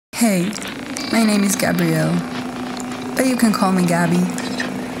Hey, my name is Gabrielle, but you can call me Gabby.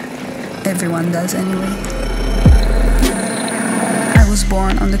 Everyone does anyway. I was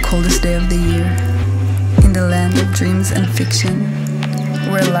born on the coldest day of the year, in the land of dreams and fiction,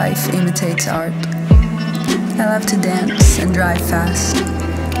 where life imitates art. I love to dance and drive fast,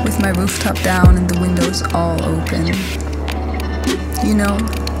 with my rooftop down and the windows all open. You know,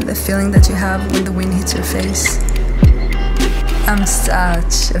 the feeling that you have when the wind hits your face? I'm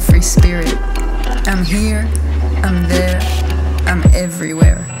such a free spirit. I'm here, I'm there, I'm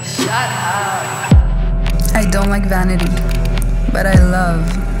everywhere. Shut up! I don't like vanity, but I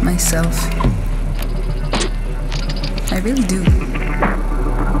love myself. I really do.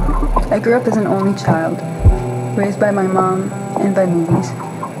 I grew up as an only child, raised by my mom and by movies.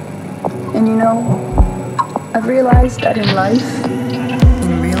 And you know, I've realized that in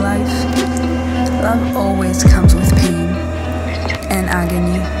real life, love always comes with pain and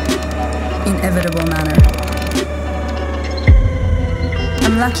agony, inevitable manner.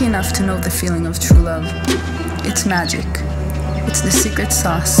 I'm lucky enough to know the feeling of true love. It's magic. It's the secret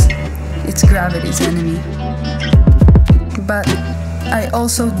sauce. It's gravity's enemy. But I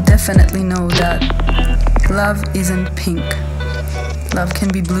also definitely know that love isn't pink. Love can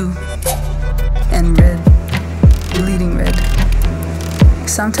be blue and red, bleeding red.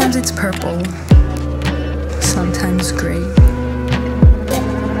 Sometimes it's purple, sometimes gray.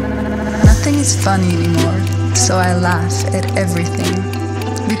 Nothing is funny anymore, so I laugh at everything,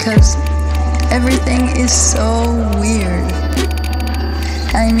 because everything is so weird.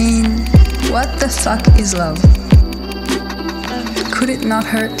 I mean, what the fuck is love? Could it not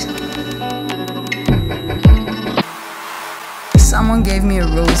hurt? Someone gave me a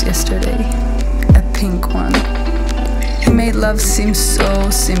rose yesterday, a pink one. It made love seem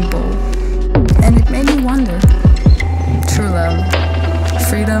so simple, and it made me wonder. True love,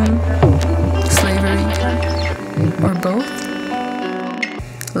 freedom, slavery, or both?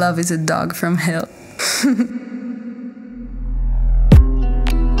 Love is a dog from hell.